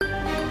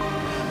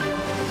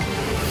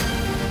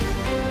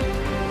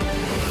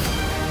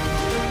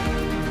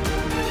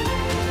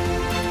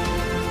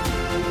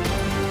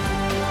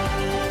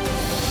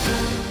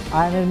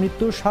আয়ানের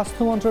মৃত্যু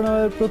স্বাস্থ্য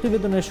মন্ত্রণালয়ের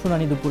প্রতিবেদনের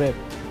শুনানি দুপুরে।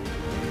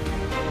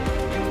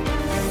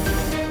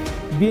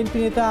 বিএনপি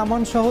নেতা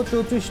আমান সহ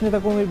 ৩৪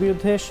 নেতাকর্মীর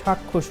বিরুদ্ধে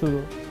সাক্ষ্য শুরু।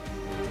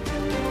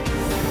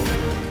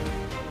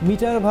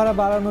 মিটার ভাড়া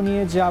বাড়ানো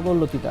নিয়ে যা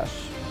বলল তিতাস।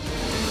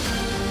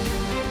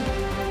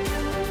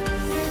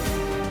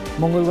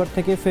 মঙ্গলবার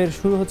থেকে ফের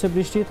শুরু হচ্ছে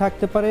বৃষ্টি,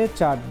 থাকতে পারে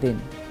 ৪ দিন।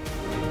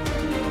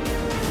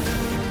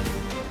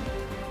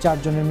 ৪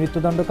 জনের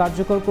মৃত্যুদণ্ড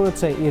কার্যকর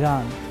করেছে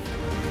ইরান।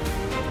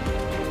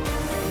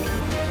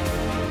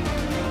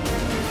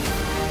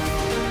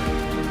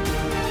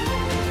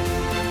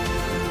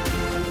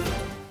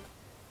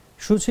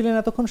 শুনছিলেন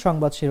এতক্ষণ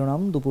সংবাদ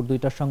শিরোনাম। দুপুর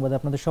 ২টার সংবাদে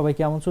আপনাদের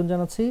সবাইকে আমন্ত্রণ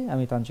জানাচ্ছি।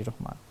 আমি তানজির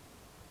রহমান।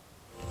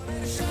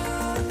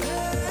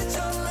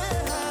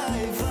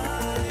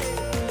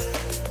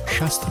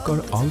 স্বাস্থ্যকর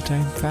অল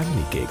টাইম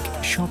ফ্যামিলি কেক,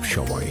 সব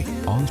সময়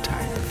অল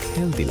টাইম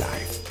হেলদি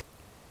লাইফ।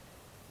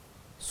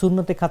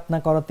 সুন্নতে খাতনা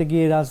করাতে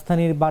গিয়ে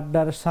রাজধানীর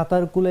বাড্ডার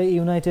সাতারকুলে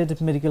ইউনাইটেড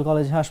মেডিকেল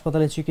কলেজ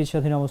হাসপাতালে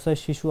চিকিৎসাধীন অবস্থায়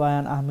শিশু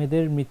আয়ান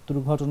আহমেদের মৃত্যুর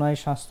ঘটনায়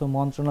স্বাস্থ্য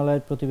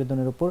মন্ত্রণালয়ের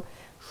প্রতিবেদনের উপর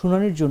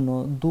শুনানির জন্য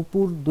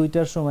দুপুর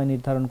 ২টার সময়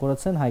নির্ধারণ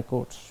করেছেন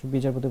হাইকোর্ট।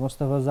 বিচারপতি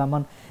মোস্তফা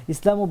জামান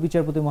ইসলাম ও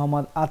বিচারপতি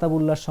মোহাম্মদ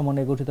আতাবুল্লাহর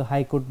সমন্বয়ে গঠিত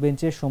হাইকোর্ট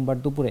বেঞ্চে সোমবার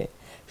দুপুরে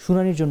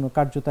শুনানির জন্য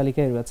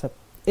কার্যতালিকায় রয়েছে।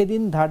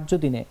 এদিন ধার্য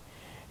দিনে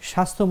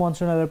স্বাস্থ্য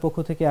মন্ত্রণালয়ের পক্ষ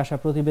থেকে আসা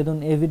প্রতিবেদন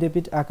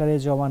এভিডেভিট আকারে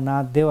জমা না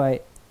দেওয়ায়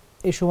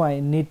এ সময়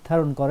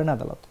নির্ধারণ করেন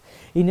আদালত।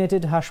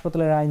 ইউনাইটেড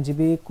হাসপাতালের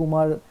আইনজীবী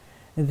কুমার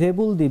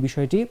রেবুলদি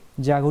বিষয়টি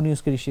জাগো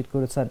নিউজকে নিশ্চিত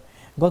করেছেন।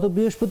 গত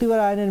বৃহস্পতিবার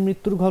আয়নের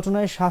মৃত্যুর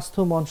ঘটনায়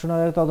স্বাস্থ্য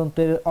মন্ত্রণালয়ের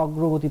তদন্তের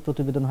অগ্রগতি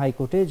প্রতিবেদন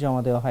হাইকোর্টে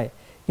জমা দেওয়া হয়,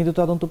 কিন্তু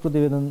তদন্ত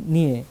প্রতিবেদন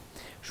নিয়ে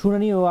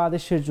শুনানি ও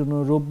আদেশের জন্য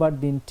রোববার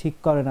দিন ঠিক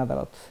করেন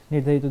আদালত।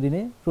 নির্ধারিত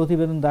দিনে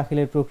প্রতিবেদন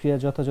দাখিলের প্রক্রিয়া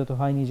যথাযথ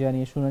হয়নি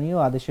জানিয়ে শুনানি ও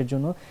আদেশের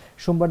জন্য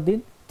সোমবার দিন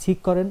ঠিক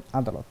করেন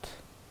আদালত।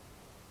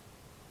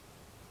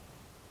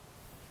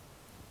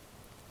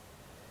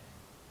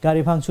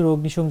 গাড়ি ভাঙচুর ও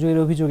অগ্নিসংযোগের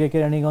অভিযোগে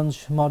কেরানীগঞ্জ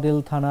মডেল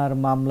থানার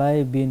মামলায়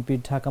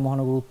বিএনপির ঢাকা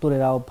মহানগর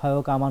উত্তরের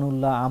আহ্বায়ক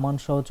আমানুল্লাহ আমান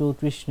সহ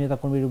 ৩৪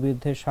 নেতাকর্মীর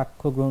বিরুদ্ধে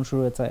সাক্ষ্য গ্রহণ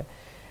শুরু হয়েছে।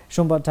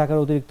 সোমবার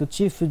ঢাকার অতিরিক্ত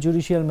chief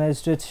judicial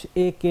magistrate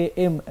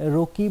AKM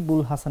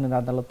Rakibul হাসানের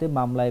আদালতে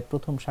মামলায়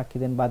প্রথম সাক্ষী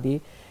দেন বাদী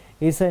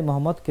এসআই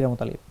মোহাম্মদ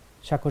কিরামত আলী।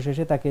 সাক্ষ্য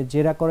শেষে তাকে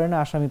জেরা করেন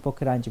আসামি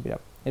পক্ষের আইনজীবীরা।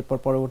 এরপর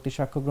পরবর্তী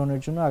সাক্ষ্য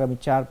গ্রহণের জন্য আগামী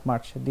 ৪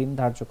 মার্চ দিন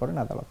ধার্য করেন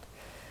আদালত।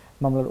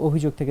 মামলার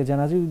অভিযোগ থেকে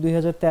জানা যায়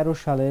 ২০১৩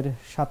 সালের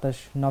 ২৭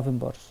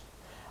 নভেম্বর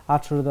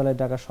 ১৮ দলের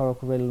ঢাকা সড়ক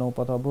রেল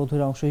নৌপথ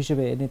অবরোধের অংশ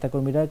হিসেবে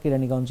নেতাকর্মীরা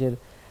কেরানীগঞ্জের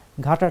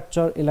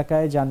ঘাটারচর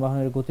এলাকায়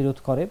যানবাহনের গতিরোধ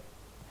করে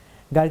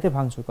গাড়িতে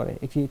ভাঙচুর করে।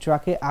 একটি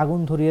ট্রাকে আগুন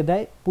ধরিয়ে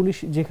দেয়। পুলিশ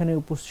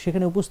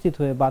সেখানে উপস্থিত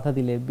হয়ে বাধা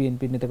দিলে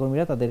বিএনপির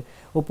নেতাকর্মীরা তাদের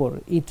ওপর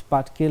ইট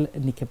পাটকেল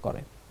নিক্ষেপ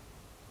করে।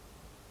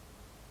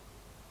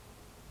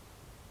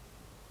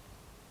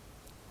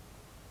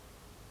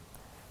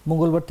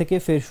 মঙ্গলবার থেকে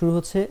ফের শুরু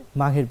হচ্ছে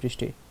মাঘের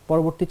বৃষ্টি।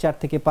 পরবর্তী ৪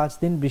 থেকে ৫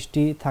 দিন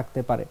বৃষ্টি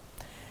থাকতে পারে।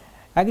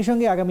 একই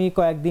সঙ্গে আগামী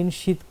কয়েকদিন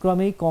শীত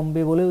ক্রমেই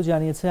কমবে বলেও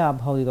জানিয়েছে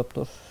আবহাওয়া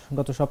অধিদপ্তর।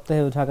 গত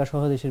সপ্তাহেও ঢাকা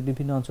সহ দেশের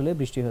বিভিন্ন অঞ্চলে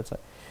বৃষ্টি হয়েছে।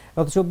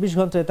 গত ২৪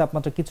 ঘন্টায়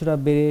তাপমাত্রা কিছুটা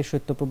বেড়ে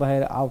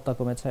শৈত্যপ্রবাহের আওতা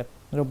কমেছে।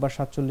 রোববার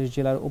 ৪৭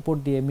 জেলার উপর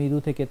দিয়ে মৃদু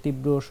থেকে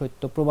তীব্র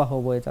শৈত্যপ্রবাহ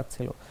বয়ে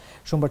যাচ্ছিল।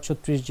 সোমবার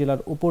 ৩৬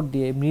 জেলার উপর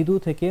দিয়ে মৃদু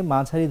থেকে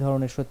মাঝারি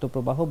ধরনের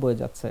শৈত্যপ্রবাহ বয়ে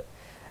যাচ্ছে।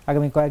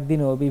 আগামী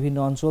কয়েকদিনও বিভিন্ন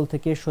অঞ্চল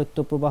থেকে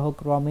শৈত্যপ্রবাহ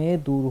ক্রমে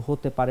দূর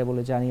হতে পারে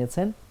বলে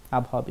জানিয়েছেন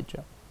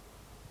আবহাওয়াবিদরা।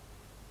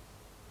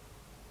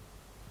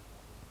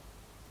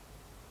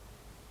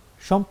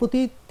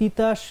 সম্প্রতি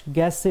তিতাস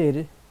গ্যাসের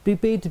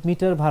প্রিপেইড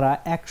মিটার ভাড়া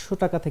 ১০০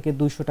 টাকা থেকে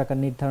 ২০০ টাকা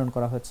নির্ধারণ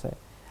করা হয়েছে।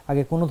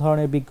 আগে কোনো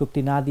ধরনের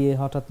বিজ্ঞপ্তি না দিয়ে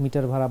হঠাৎ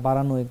মিটার ভাড়া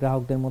বাড়ানোয়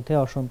গ্রাহকদের মধ্যে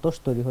অসন্তোষ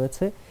তৈরি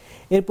হয়েছে।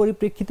 এর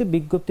পরিপ্রেক্ষিতে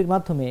বিজ্ঞপ্তির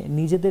মাধ্যমে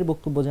নিজেদের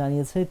বক্তব্য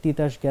জানিয়েছে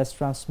Titas Gas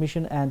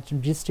Transmission and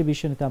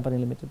Distribution Company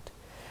Limited.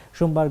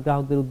 সোমবার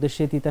গ্রাহকদের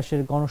উদ্দেশ্যে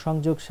তিতাসের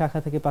গণসংযোগ শাখা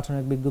থেকে পাঠানো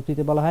এক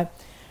বিজ্ঞপ্তিতে বলা হয়,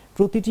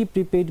 প্রতিটি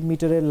প্রিপেইড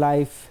মিটারের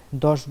লাইফ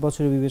 ১০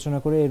 বছরে বিবেচনা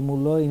করে এর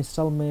মূল্য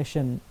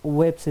ইনস্টলমেশন,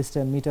 ওয়েব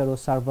সিস্টেম, মিটার ও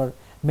সার্ভার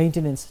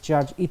মেইনটেনেন্স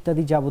চার্জ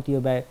ইত্যাদি যাবতীয়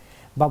ব্যয়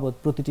বাবদ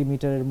প্রতিটি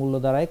মিটারের মূল্য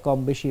দাঁড়ায় কম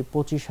বেশি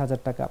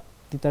 ২৫,০০০ টাকা।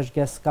 তিতাস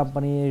গ্যাস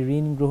কোম্পানি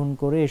ঋণ গ্রহণ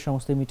করে এই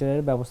সমস্ত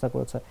মিটারের ব্যবস্থা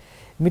করেছে।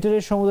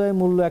 মিটারের সমুদায়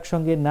মূল্য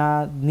একসঙ্গে না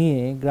নিয়ে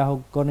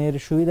গ্রাহকগণের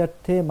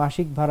সুবিধার্থে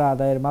মাসিক ভাড়া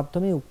আদায়ের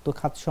মাধ্যমে উক্ত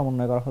খাত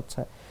সমন্বয় করা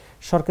হচ্ছে।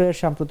 সরকারের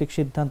সাম্প্রতিক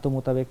সিদ্ধান্ত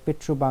মোতাবেক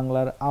পেট্রো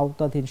বাংলার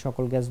আওতাধীন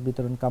সকল গ্যাস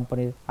বিতরণ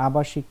কোম্পানির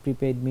আবাসিক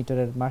প্রিপেইড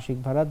মিটারের মাসিক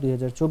ভাড়া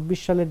 ২০২৪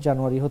 সালের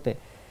জানুয়ারি হতে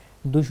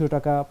 ২০০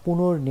 টাকা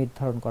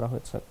পুনর্নির্ধারণ করা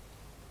হয়েছে।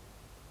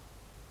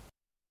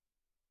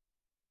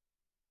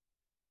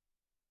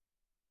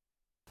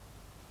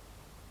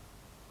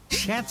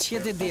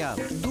 স্যাঁতসেঁতে দেয়াল,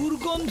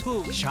 দুর্গন্ধ।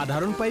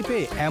 সাধারণ পাইপে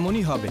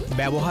এমনই হবে।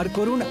 ব্যবহার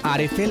করুন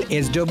RFL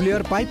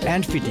SWR pipe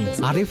and fittings.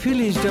 RFL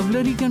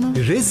SWR কেন?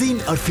 রেজিন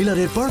আর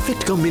ফিলারের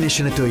পারফেক্ট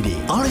কম্বিনেশনে তৈরি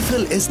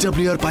RFL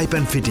SWR pipe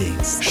and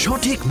fittings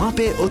সঠিক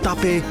মাপে ও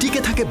তাপে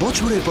টিকে থাকে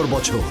বছরের পর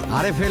বছর।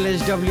 RFL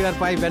SWR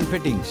pipe and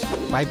fittings,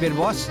 পাইপের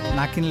বস,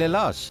 না কিনলে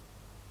লস।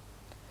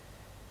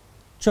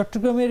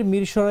 চট্টগ্রামের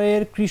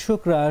মিরসরাইয়ের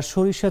কৃষকরা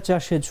সরিষা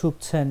চাষে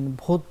ঝুঁকছেন।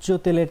 ভোজ্য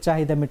তেলের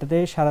চাহিদা মেটাতে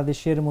সারা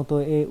দেশের মতো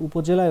এ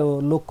উপজেলায়ও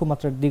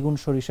লক্ষ্যমাত্রার দ্বিগুণ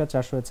সরিষা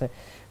চাষ হয়েছে।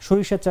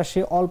 সরিষা চাষে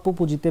অল্প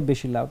পুঁজিতে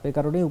বেশি লাভ, এ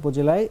কারণে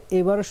উপজেলায়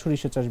এবার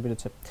সরিষা চাষ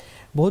বেড়েছে।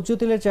 ভোজ্য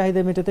তেলের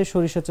চাহিদা মেটাতে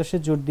সরিষা চাষে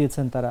জোর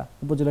দিয়েছেন তারা।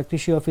 উপজেলা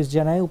কৃষি অফিস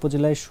জানায়,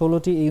 উপজেলায়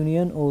 16টি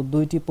ইউনিয়ন ও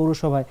 2টি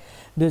পৌরসভায়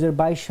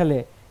 2022 সালে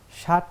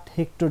 60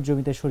 হেক্টর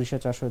জমিতে সরিষা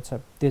চাষ হয়েছে।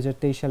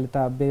 2023 সালে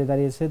তা বেড়ে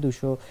দাঁড়িয়েছে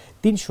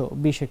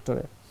 320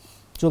 হেক্টরে।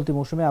 চলতি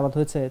মৌসুমে আবাদ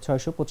হয়েছে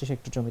 625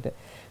 হেক্টর জমিতে।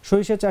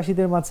 সরিষা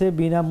চাষিদের মাঝে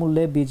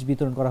বিনামূল্যে বীজ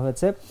বিতরণ করা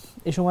হয়েছে।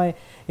 এ সময়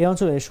এই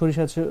অঞ্চলে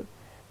সরিষা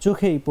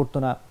চোখেই পড়তো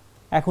না।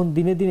 এখন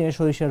দিনে দিনে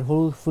সরিষার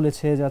হলুদ ফুলে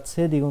ছেয়ে যাচ্ছে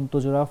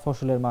দিগন্তজোড়া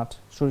ফসলের মাঠ।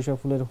 সরিষা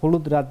ফুলের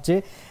হলুদ রাজ্যে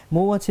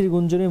মৌমাছির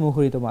গুঞ্জনে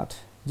মুখরিত মাঠ,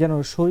 যেন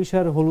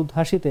সরিষার হলুদ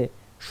হাসিতে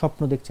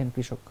স্বপ্ন দেখছেন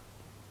কৃষক।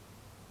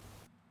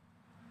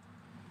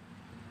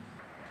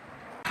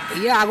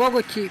 আগেও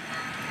করছি,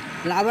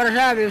 লাভের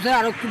ব্যবসায়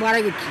আরো একটু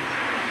বাড়াই করছি,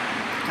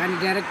 কারণ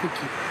ডাইরেক্ট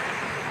করছি।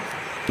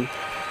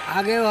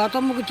 আগে হয়তো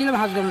করছিলাম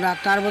 7 ঘন্টা,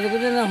 তারপরে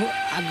করছিলাম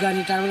 8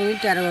 গানি, তারপরে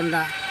 13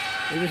 ঘন্টা,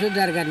 এই বছর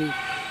 1.5 গানি।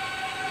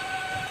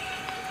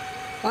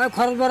 আর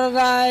খরচ বড়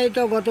যায়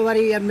তো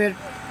গতবারই আমার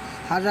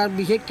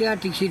 1020 টাকা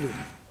ঠিক ছিল।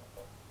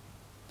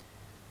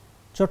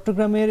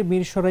 চট্টগ্রামের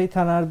মিরসরাই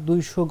থানার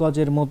 200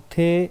 গজের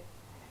মধ্যে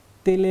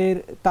তেলের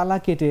তালা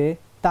কেটে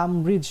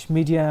তামব্রিজ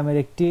মিডিয়া নামের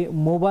একটি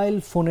মোবাইল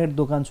ফোনের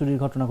দোকান চুরির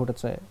ঘটনা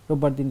ঘটেছে।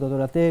 রোববার দিন গত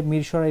রাতে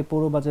মিরসরাই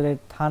পৌর বাজারের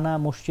থানা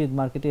মসজিদ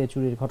মার্কেটে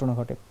চুরির ঘটনা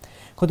ঘটে।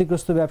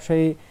 ক্ষতিগ্রস্ত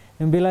ব্যবসায়ী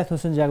বেলায়েত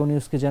হোসেন জাগো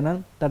নিউজকে জানান,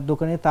 তার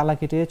দোকানে তালা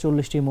কেটে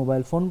 40টি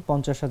মোবাইল ফোন,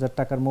 50,000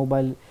 টাকার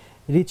মোবাইল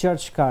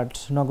রিচার্জ কার্ড,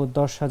 নগদ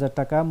 10,000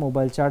 টাকা,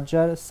 মোবাইল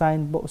চার্জার,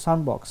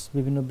 সাউন্ড বক্স,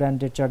 বিভিন্ন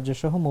ব্র্যান্ডের চার্জার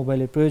সহ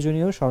মোবাইলের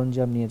প্রয়োজনীয়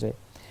সরঞ্জাম নিয়ে যায়।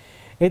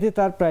 এতে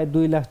তার প্রায়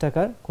 2 লাখ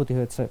টাকার ক্ষতি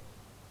হয়েছে।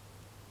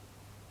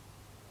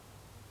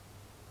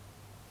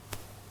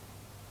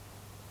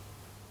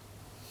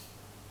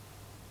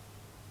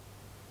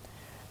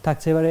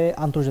 থাকছে এবারে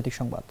আন্তর্জাতিক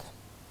সংবাদ।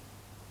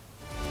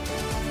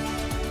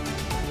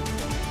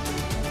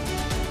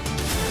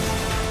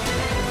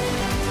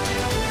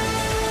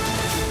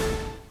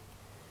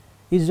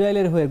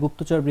 ইসরায়েলের হয়ে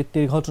গুপ্তচর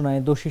বৃত্তির ঘটনায়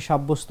দোষী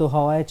সাব্যস্ত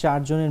হওয়ায় 4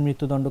 জনের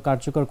মৃত্যুদণ্ড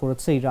কার্যকর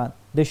করেছে ইরান।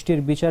 দেশটির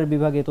বিচার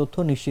বিভাগে তথ্য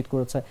নিশ্চিত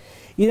করেছে।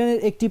 ইরানের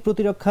একটি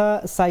প্রতিরক্ষা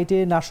সাইটে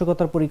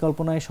নাশকতার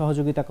পরিকল্পনায়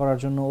সহযোগিতা করার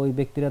জন্য ওই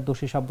ব্যক্তিরা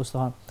দোষী সাব্যস্ত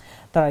হন।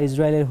 তারা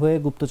ইসরায়েলের হয়ে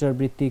গুপ্তচর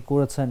বৃত্তি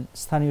করেছেন।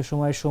 স্থানীয়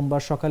সময়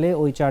সোমবার সকালে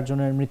ওই 4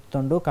 জনের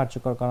মৃত্যুদণ্ড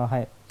কার্যকর করা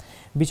হয়।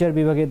 বিচার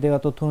বিভাগের দেওয়া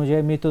তথ্য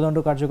অনুযায়ী মৃত্যুদণ্ড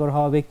কার্যকর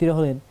হওয়া ব্যক্তিরা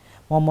হলেন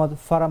মোহাম্মদ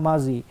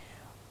ফারামাজি,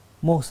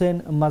 মোহসেন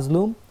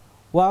মাজলুম,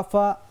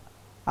 ওয়াফা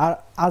আর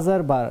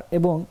আজারবার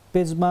এবং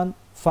পেজমান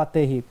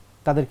ফাতেহি।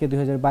 তাদেরকে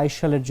 2022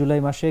 সালের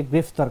জুলাই মাসে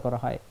গ্রেফতার করা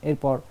হয়।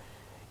 এরপর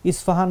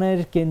ইস্পাহানের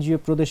কেন্দ্রীয়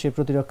প্রদেশে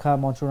প্রতিরক্ষা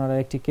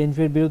মন্ত্রণালয়ের একটি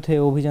কেন্দ্রের বিরুদ্ধে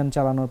অভিযান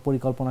চালানোর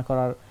পরিকল্পনা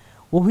করার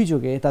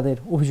অভিযোগে তাদের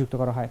অভিযুক্ত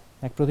করা হয়।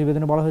 এক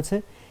প্রতিবেদনে বলা হয়েছে,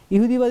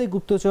 ইহুদিবাদী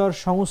গুপ্তচর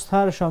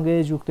সংস্থার সঙ্গে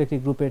যুক্ত একটি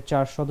গ্রুপের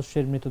 4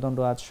 সদস্যের মৃত্যুদণ্ড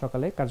আজ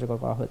সকালে কার্যকর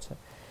করা হয়েছে।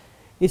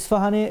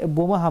 ইস্পাহানে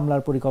বোমা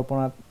হামলার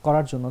পরিকল্পনা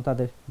করার জন্য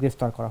তাদের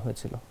গ্রেফতার করা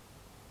হয়েছিল।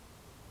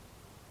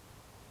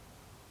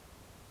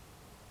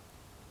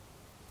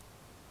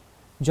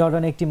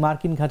 জর্ডানে একটি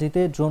মার্কিন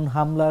ঘাঁটিতে ড্রোন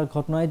হামলার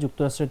ঘটনায়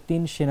যুক্তরাষ্ট্রের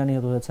 3 সেনা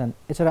নিহত হয়েছেন।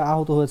 এছাড়া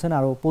আহত হয়েছেন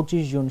আরও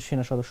 25 জন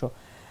সেনা সদস্য।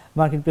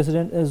 মার্কিন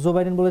প্রেসিডেন্ট জো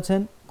বাইডেন বলেছেন,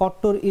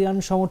 কট্টর ইরান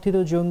সমর্থিত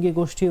জঙ্গি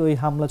গোষ্ঠী ওই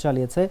হামলা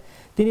চালিয়েছে।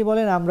 তিনি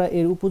বলেন, আমরা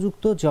এর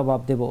উপযুক্ত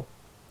জবাব দেব।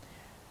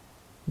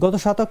 গত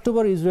 7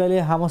 অক্টোবর ইসরায়েলে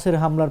হামাসের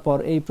হামলার পর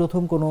এই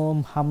প্রথম কোনো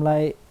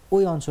হামলায়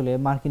ওই অঞ্চলে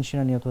মার্কিন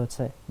সেনা নিহত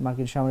হয়েছে।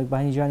 মার্কিন সামরিক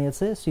বাহিনী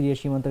জানিয়েছে, সিরিয়া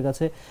সীমান্তের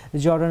কাছে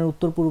জর্ডানের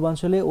উত্তর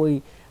পূর্বাঞ্চলে ওই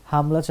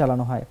হামলা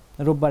চালানো হয়।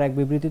 রোববার এক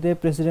বিবৃতিতে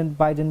প্রেসিডেন্ট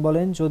বাইডেন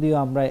বলেন, যদিও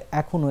আমরা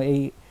এখনও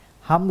এই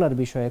হামলার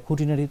বিষয়ে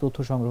খুঁটিনাটি তথ্য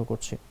সংগ্রহ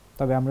করছি,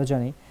 তবে আমরা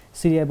জানি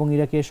সিরিয়া এবং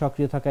ইরাকে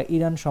সক্রিয় থাকা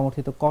ইরান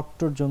সমর্থিত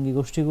কট্টর জঙ্গি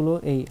গোষ্ঠীগুলো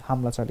এই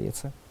হামলা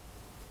চালিয়েছে।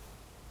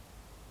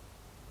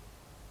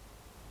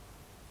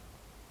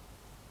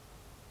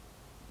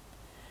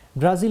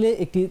 ব্রাজিলে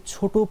একটি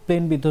ছোট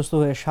প্লেন বিধ্বস্ত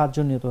হয়ে 7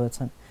 জন নিহত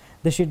হয়েছেন।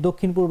 দেশের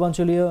দক্ষিণ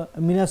পূর্বাঞ্চলীয়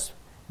মিনাস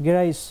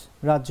গেরাইস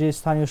রাজ্যে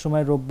স্থানীয়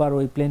সময় রোববার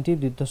ওই প্লেনটি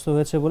বিধ্বস্ত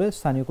হয়েছে বলে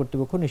স্থানীয়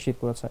কর্তৃপক্ষ নিশ্চিত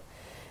করেছে।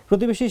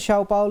 প্রতিবেশী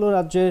সাও পাওলো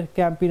রাজ্যের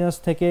ক্যাম্পিনাস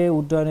থেকে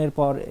উড্ডয়নের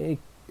পর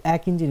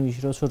 1 ইঞ্জিন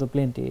বিশিষ্ট ছোট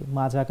প্লেনটি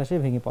মাঝ আকাশে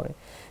ভেঙে পড়ে।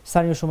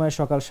 স্থানীয় সময়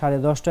সকাল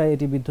 10:30টায়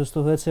এটি বিধ্বস্ত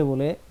হয়েছে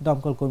বলে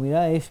দমকল কর্মীরা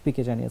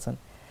এএফপিকে জানিয়েছেন।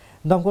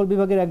 দমকল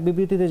বিভাগের এক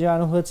বিবৃতিতে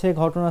জানানো হয়েছে,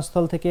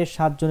 ঘটনাস্থল থেকে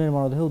 7 জনের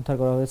মরদেহ উদ্ধার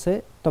করা হয়েছে,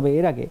 তবে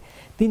এর আগে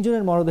 3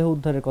 জনের মরদেহ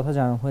উদ্ধারের কথা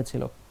জানানো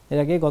হয়েছিল। এর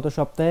আগে গত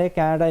সপ্তাহে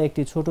কানাডায়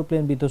একটি ছোট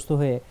প্লেন বিধ্বস্ত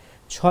হয়ে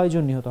 6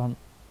 জন নিহত হন।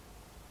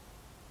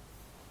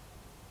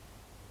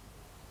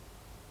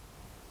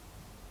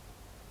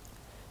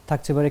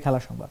 থাকছে এবারে খেলা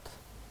সংবাদ।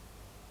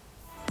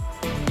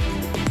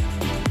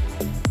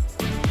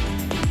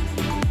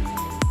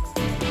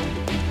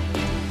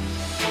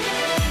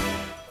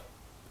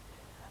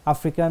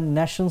 আফ্রিকান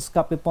নেশনস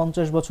কাপে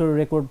 50 বছরের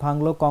রেকর্ড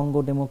ভাঙল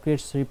কঙ্গো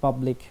ডেমোক্রেটস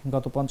রিপাবলিক।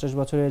 গত 50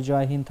 বছরের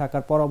জয়হীন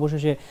থাকার পর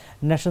অবশেষে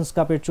নেশনস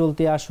কাপের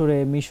চলতি আসরে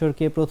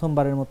মিশরকে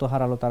প্রথমবারের মতো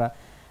হারালো তারা।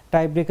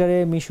 টাই ব্রেকারে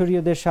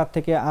মিশরীয়দের 7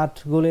 থেকে 8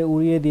 গোলে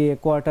উড়িয়ে দিয়ে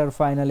কোয়ার্টার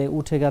ফাইনালে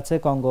উঠে গেছে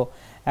কঙ্গো।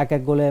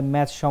 1-1 গোলে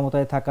ম্যাচ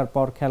সমতায় থাকার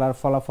পর খেলার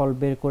ফলাফল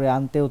বের করে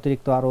আনতে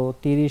অতিরিক্ত আরও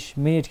 30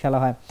 মিনিট খেলা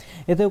হয়।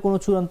 এতেও কোনো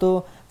চূড়ান্ত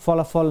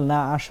ফলাফল না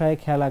আসায়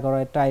খেলা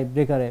গড়ায় টাই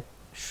ব্রেকারে।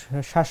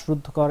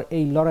 শ্বাসরুদ্ধকর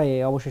এই লড়াইয়ে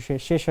অবশেষে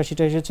শেষ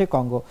হাসিটা এসেছে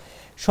কঙ্গো।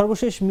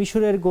 সর্বশেষ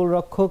মিশরের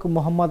গোলরক্ষক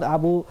মোহাম্মদ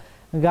আবু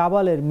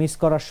গাবালের মিস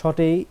করা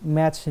শটেই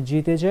ম্যাচ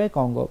জিতে যায়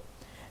কঙ্গো।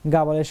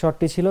 গাবালের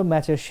শটটি ছিল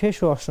ম্যাচের শেষ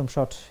ও 8ম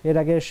শট। এর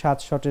আগে 7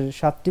 শটের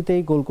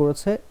 7টিতেই গোল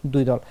করেছে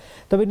দুই দল।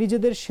 তবে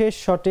নিজেদের শেষ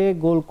শটে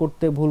গোল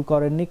করতে ভুল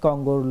করেননি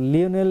কঙ্গোর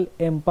লিওনেল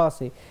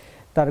এমপাসি।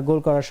 তার গোল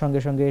করার সঙ্গে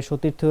সঙ্গে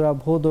সতীর্থরা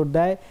ভো দৌড়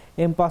দেয়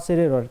এমপাসের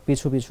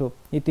পিছু পিছু।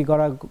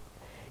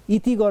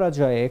 ইতি গড়া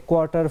জয়ে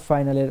কোয়ার্টার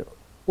ফাইনালের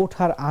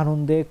ওঠার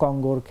আনন্দে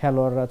কঙ্গোর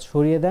খেলোয়াড়রা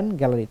ছড়িয়ে দেন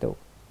গ্যালারিতেও।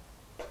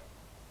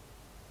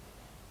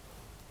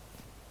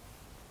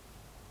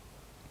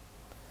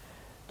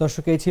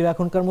 দর্শক, এই ছিল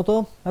এখনকার মতো।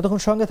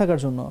 এতক্ষণ সঙ্গে থাকার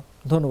জন্য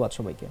ধন্যবাদ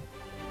সবাইকে।